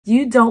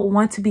You don't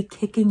want to be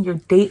kicking your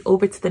date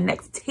over to the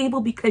next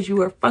table because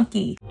you are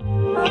funky.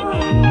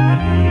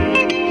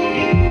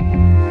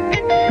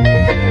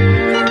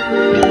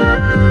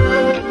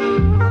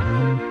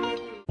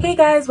 Hey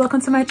guys, welcome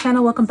to my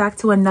channel. Welcome back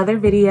to another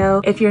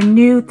video. If you're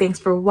new, thanks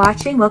for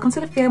watching. Welcome to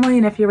the family.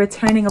 And if you're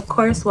returning, of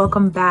course,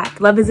 welcome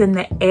back. Love is in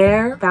the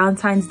air.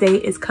 Valentine's Day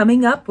is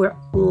coming up. We're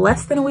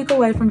less than a week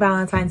away from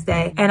Valentine's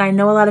Day. And I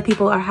know a lot of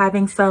people are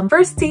having some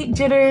first date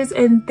jitters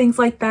and things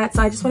like that.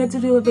 So I just wanted to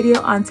do a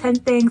video on 10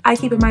 things I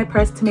keep in my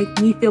purse to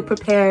make me feel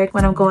prepared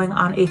when I'm going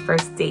on a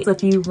first date. So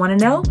if you want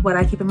to know what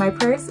I keep in my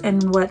purse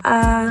and what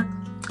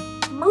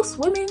most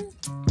women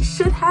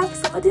should have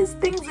some of these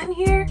things in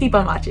here, keep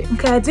on watching.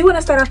 Okay, I do want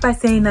to start off by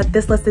saying that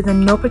this list is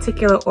in no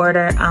particular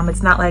order.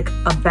 It's not like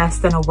a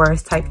best and a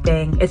worst type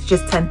thing. It's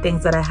just 10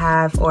 things that I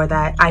have or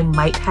that I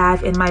might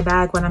have in my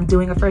bag when I'm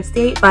doing a first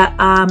date. But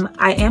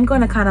I am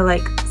going to kind of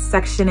like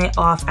section it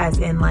off as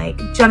in like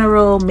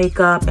general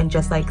makeup and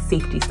just like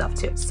safety stuff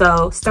too.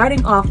 So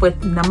starting off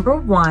with number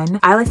 1,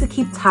 I like to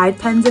keep Tide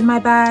pens in my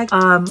bag.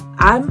 I'm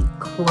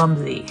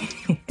clumsy.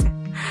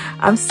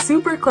 I'm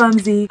super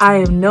clumsy. I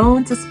am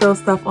known to spill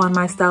stuff on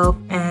myself,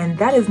 and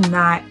that is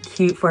not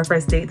cute for a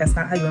first date. That's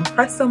not how you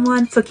impress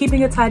someone. So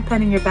keeping a Tide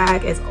pen in your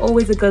bag is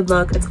always a good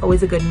look. It's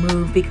always a good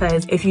move,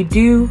 because if you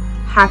do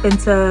happen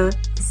to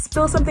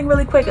spill something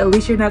really quick, at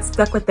least you're not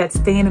stuck with that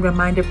stain and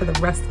reminder for the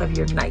rest of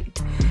your night.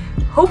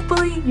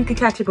 Hopefully you can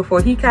catch it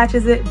before he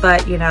catches it,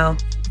 but you know,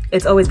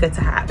 it's always good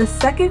to have. The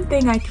second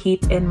thing I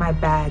keep in my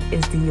bag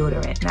is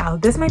deodorant. Now,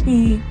 this might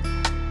be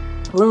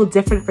a little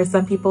different for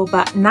some people,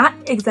 but not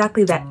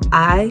exactly that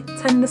I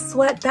tend to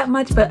sweat that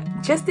much, but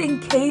just in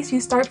case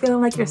you start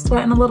feeling like you're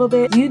sweating a little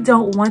bit, you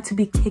don't want to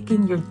be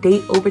kicking your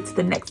date over to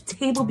the next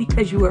table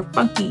because you are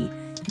funky.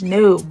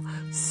 No.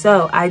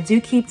 So I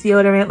do keep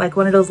deodorant, like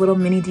one of those little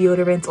mini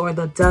deodorants or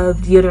the Dove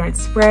deodorant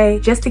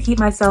spray, just to keep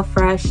myself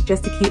fresh,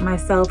 just to keep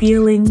myself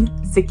feeling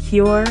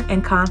secure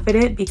and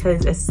confident,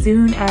 because as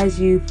soon as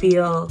you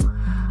feel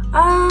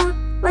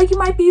like you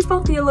might be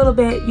funky a little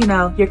bit, you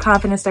know, your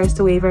confidence starts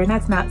to waver, and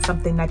that's not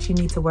something that you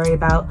need to worry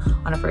about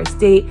on a first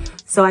date.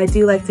 So I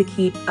do like to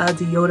keep a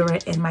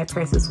deodorant in my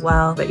purse as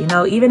well. But you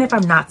know, even if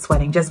I'm not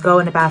sweating, just go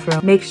in the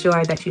bathroom, make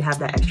sure that you have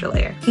that extra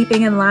layer.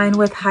 Keeping in line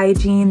with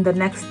hygiene, the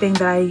next thing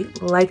that I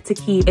like to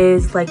keep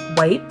is like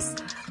wipes.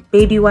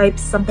 Baby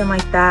wipes, something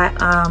like that.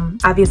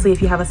 Obviously,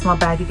 if you have a small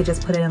bag, you could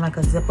just put it in like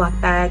a Ziploc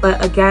bag.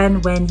 But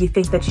again, when you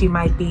think that you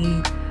might be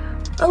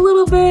a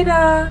little bit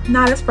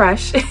not as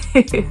fresh,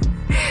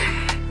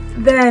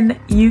 then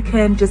you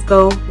can just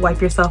go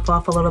wipe yourself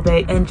off a little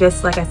bit, and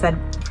just like I said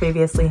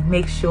previously,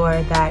 make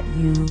sure that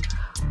you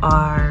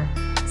are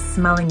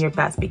smelling your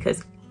best,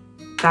 because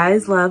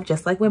guys love,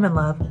 just like women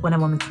love, when a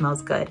woman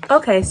smells good.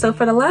 Okay, so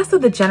for the last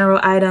of the general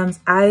items,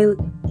 I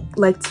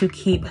like to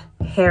keep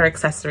hair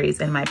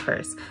accessories in my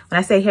purse. When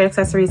I say hair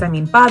accessories, I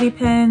mean bobby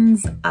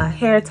pins,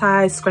 hair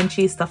ties,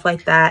 scrunchies, stuff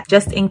like that,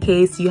 just in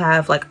case you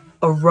have like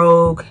a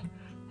rogue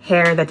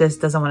hair that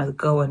just doesn't want to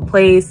go in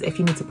place, if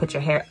you need to put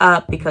your hair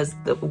up because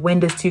the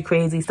wind is too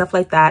crazy, stuff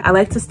like that. I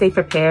like to stay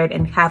prepared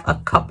and have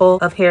a couple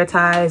of hair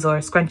ties or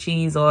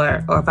scrunchies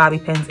or bobby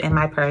pins in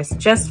my purse,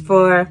 just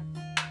for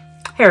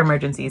hair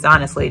emergencies.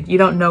 Honestly, you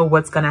don't know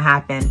what's gonna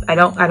happen. I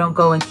don't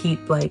go and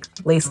keep like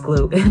lace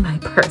glue in my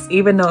purse,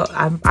 even though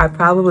I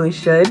probably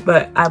should,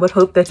 but I would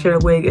hope that your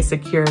wig is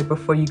secured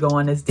before you go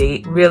on this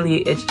date.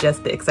 Really, it's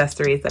just the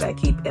accessories that I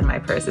keep in my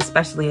purse,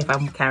 especially if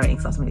I'm carrying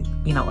something,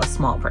 you know, a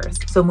small purse.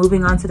 So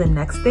moving on to the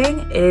next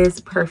thing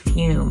is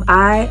perfume.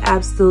 I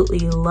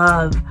absolutely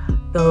love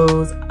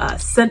those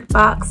scent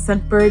box,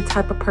 scent bird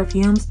type of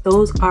perfumes.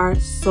 Those are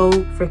so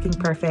freaking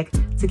perfect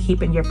to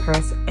keep in your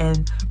purse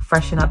and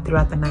freshen up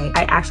throughout the night.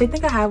 I actually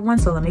think I have one,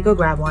 so let me go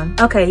grab one.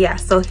 Okay, yeah,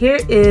 so here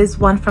is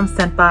one from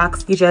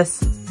Scentbox. You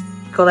just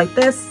go like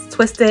this,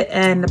 twist it,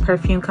 and the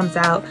perfume comes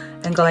out,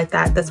 and go like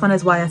that. This one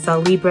is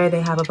YSL Libre.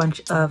 They have a bunch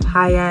of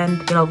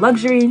high-end, you know,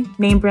 luxury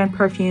name brand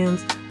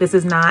perfumes. This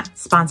is not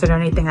sponsored or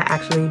anything. I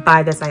actually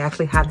buy this. I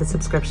actually have the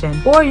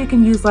subscription. Or you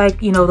can use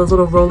like, you know, those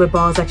little roller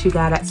balls that you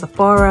got at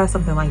Sephora,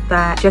 something like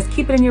that. Just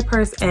keep it in your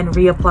purse and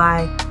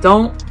reapply.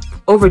 Don't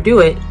overdo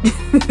it.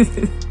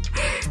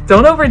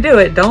 Don't overdo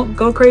it. Don't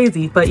go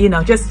crazy. But you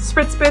know, just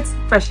spritz,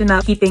 freshen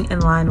up, keeping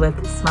in line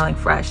with smelling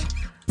fresh.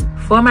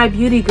 For my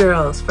beauty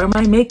girls, for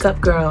my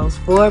makeup girls,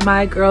 for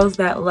my girls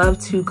that love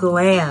to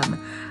glam,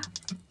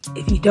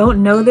 if you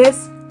don't know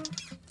this,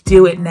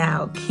 do it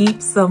now.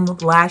 Keep some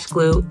lash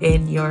glue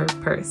in your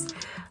purse.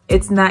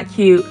 It's not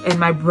cute, and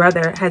my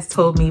brother has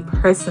told me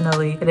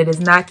personally that it is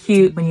not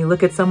cute when you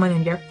look at someone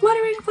and you're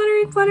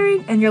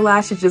fluttering, and your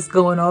lash is just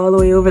going all the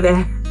way over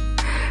there.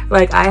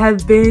 Like I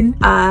have been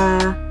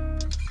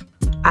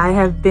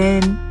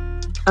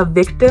a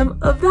victim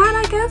of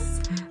that, I guess.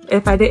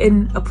 if I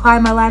didn't apply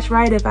my lash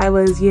right, if I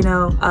was, you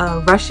know,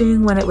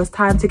 rushing when it was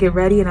time to get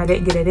ready and I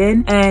didn't get it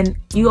in. And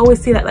you always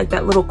see that, like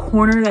that little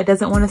corner that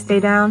doesn't want to stay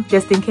down.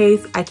 Just in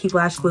case, I keep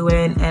lash glue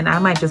in, and I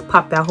might just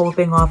pop that whole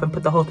thing off and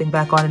put the whole thing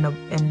back on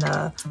in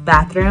the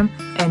bathroom,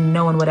 and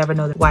no one would ever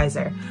know the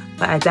wiser.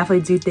 But I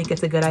definitely do think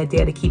it's a good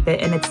idea to keep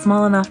it, and it's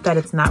small enough that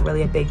it's not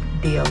really a big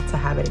deal to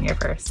have it in your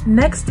purse.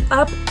 Next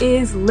up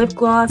is lip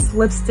gloss,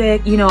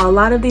 lipstick. You know, a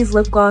lot of these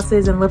lip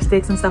glosses and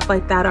lipsticks and stuff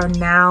like that are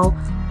now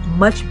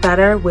much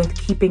better with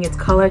keeping its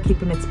color,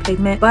 keeping its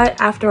pigment. But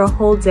after a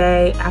whole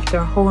day, after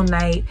a whole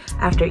night,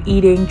 after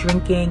eating,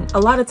 drinking, a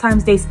lot of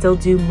times they still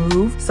do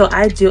move. So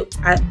I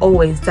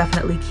always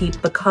definitely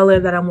keep the color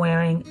that I'm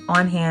wearing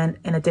on hand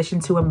in addition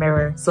to a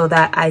mirror, so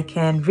that I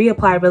can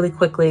reapply really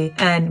quickly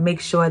and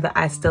make sure that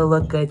I still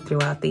look good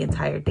throughout the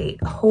entire date.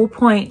 The whole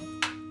point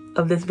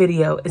of this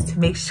video is to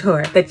make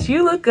sure that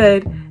you look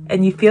good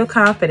and you feel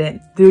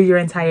confident through your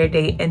entire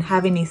date, and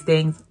having these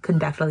things can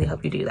definitely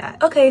help you do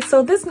that. Okay,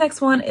 so this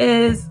next one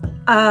is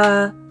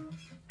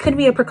could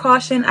be a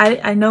precaution.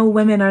 I know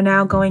women are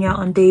now going out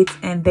on dates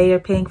and they are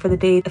paying for the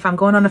date. If I'm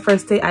going on a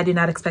first date, I do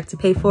not expect to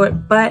pay for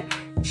it, but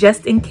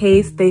just in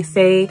case they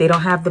say they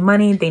don't have the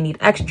money, they need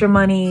extra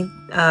money,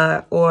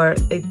 or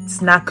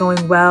it's not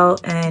going well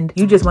and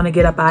you just want to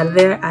get up out of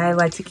there, I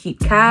like to keep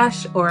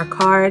cash or a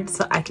card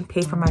so I can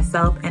pay for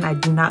myself and I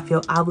do not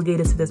feel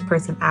obligated to this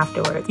person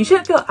afterwards. You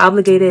shouldn't feel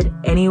obligated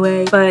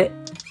anyway, but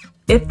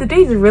if the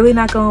date's really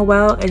not going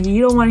well and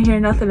you don't want to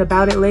hear nothing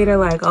about it later,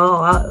 like,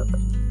 oh, I'll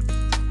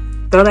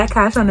throw that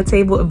cash on the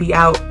table and be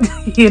out,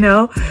 you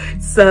know?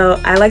 So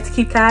I like to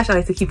keep cash, I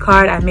like to keep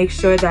card. I make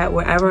sure that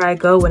wherever I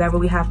go, whatever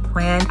we have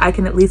planned, I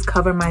can at least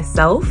cover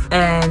myself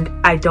and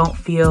I don't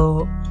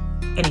feel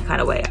any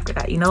kind of way after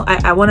that, you know?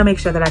 I wanna make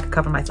sure that I can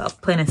cover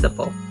myself, plain and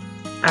simple.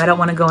 I don't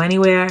wanna go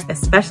anywhere,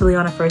 especially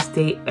on a first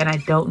date, and I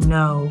don't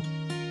know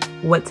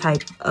what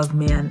type of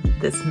man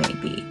this may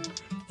be.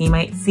 He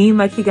might seem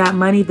like he got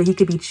money, but he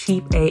could be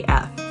cheap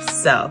AF.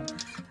 So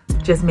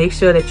just make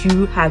sure that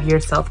you have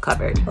yourself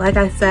covered. Like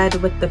I said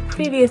with the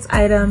previous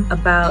item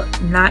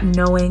about not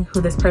knowing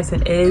who this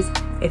person is,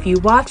 if you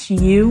watch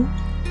You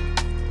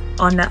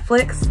on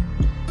Netflix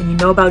and you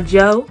know about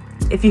Joe,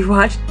 if you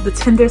watch The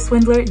Tinder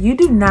Swindler, you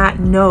do not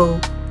know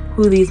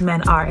who these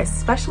men are,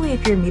 especially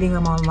if you're meeting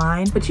them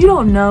online, but you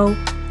don't know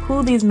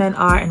who these men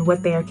are and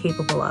what they are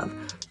capable of.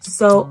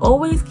 So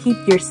always keep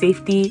your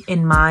safety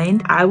in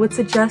mind. I would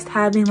suggest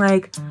having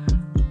like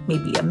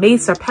maybe a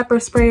mace or pepper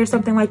spray or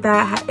something like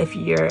that. If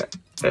your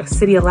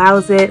city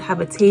allows it, have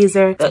a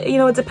taser. You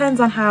know, it depends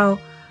on how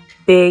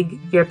big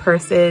your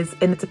purse is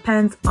and it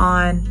depends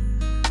on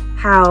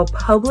how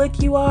public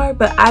you are,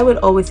 but I would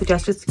always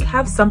suggest just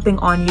have something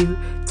on you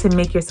to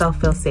make yourself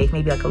feel safe.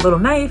 Maybe like a little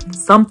knife,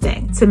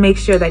 something to make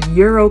sure that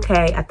you're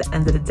okay at the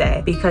end of the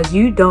day, because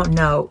you don't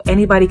know.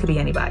 Anybody could be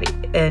anybody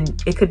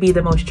and it could be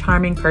the most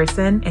charming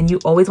person, and you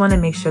always want to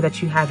make sure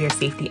that you have your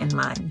safety in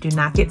mind. Do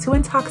not get too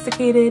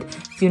intoxicated.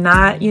 Do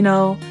not, you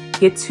know,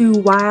 get too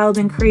wild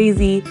and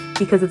crazy,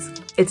 because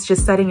it's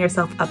just setting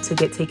yourself up to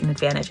get taken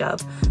advantage of.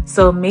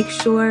 So make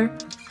sure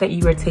that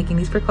you are taking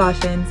these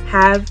precautions.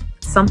 Have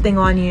something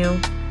on you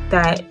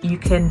that you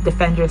can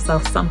defend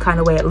yourself some kind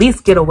of way, at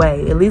least get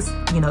away, at least,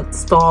 you know,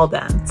 stall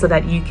them so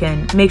that you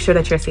can make sure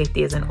that your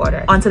safety is in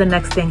order. On to the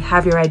next thing,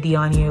 have your ID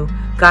on you.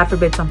 God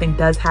forbid something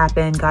does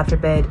happen, God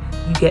forbid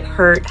you get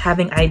hurt,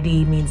 having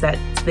ID means that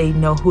they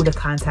know who to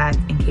contact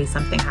in case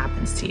something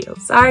happens to you.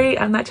 Sorry,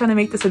 I'm not trying to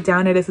make this a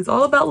downer. This is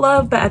all about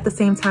love, but at the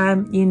same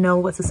time, you know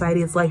what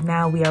society is like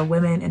now. We are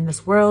women in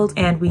this world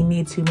and we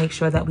need to make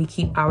sure that we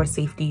keep our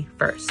safety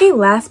first. Okay,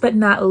 last but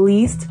not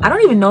least, I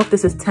don't even know if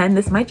this is 10,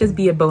 this might just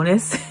be a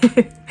bonus,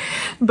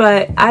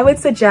 but I would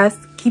suggest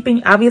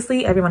keeping,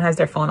 obviously everyone has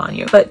their phone on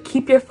you, but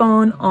keep your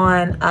phone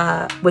on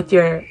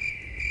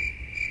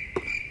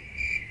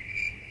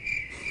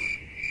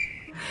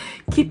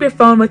keep your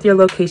phone with your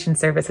location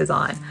services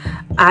on.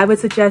 I would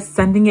suggest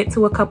sending it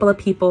to a couple of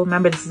people.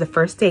 Remember, this is a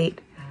first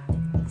date.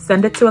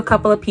 Send it to a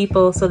couple of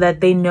people so that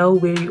they know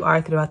where you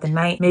are throughout the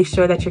night. Make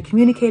sure that you're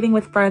communicating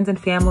with friends and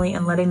family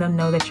and letting them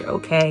know that you're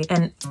okay.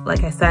 And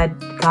like I said,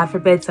 God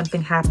forbid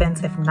something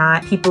happens. If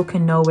not, people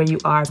can know where you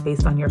are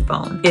based on your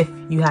phone if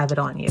you have it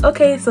on you.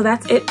 Okay, so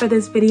that's it for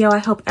this video. I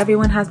hope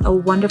everyone has a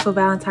wonderful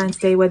Valentine's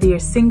Day, whether you're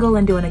single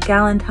and doing a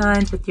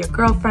Galentine's with your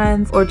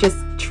girlfriends or just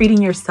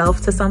treating yourself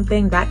to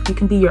something. That you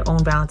can be your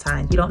own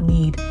Valentine. You don't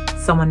need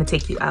someone to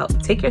take you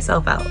out. Take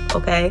yourself out,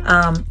 okay?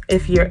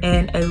 If you're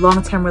in a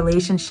long-term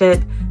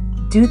relationship,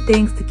 do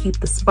things to keep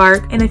the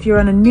spark. And if you're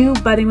in a new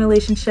budding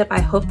relationship, I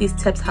hope these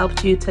tips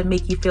helped you to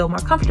make you feel more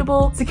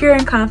comfortable, secure,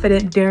 and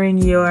confident during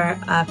your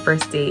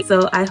first date.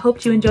 So I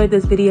hope you enjoyed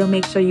this video.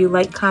 Make sure you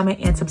like, comment,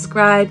 and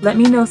subscribe. Let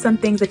me know some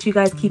things that you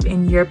guys keep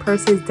in your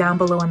purses down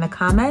below in the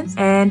comments,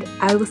 and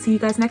I will see you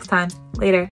guys next time. Later.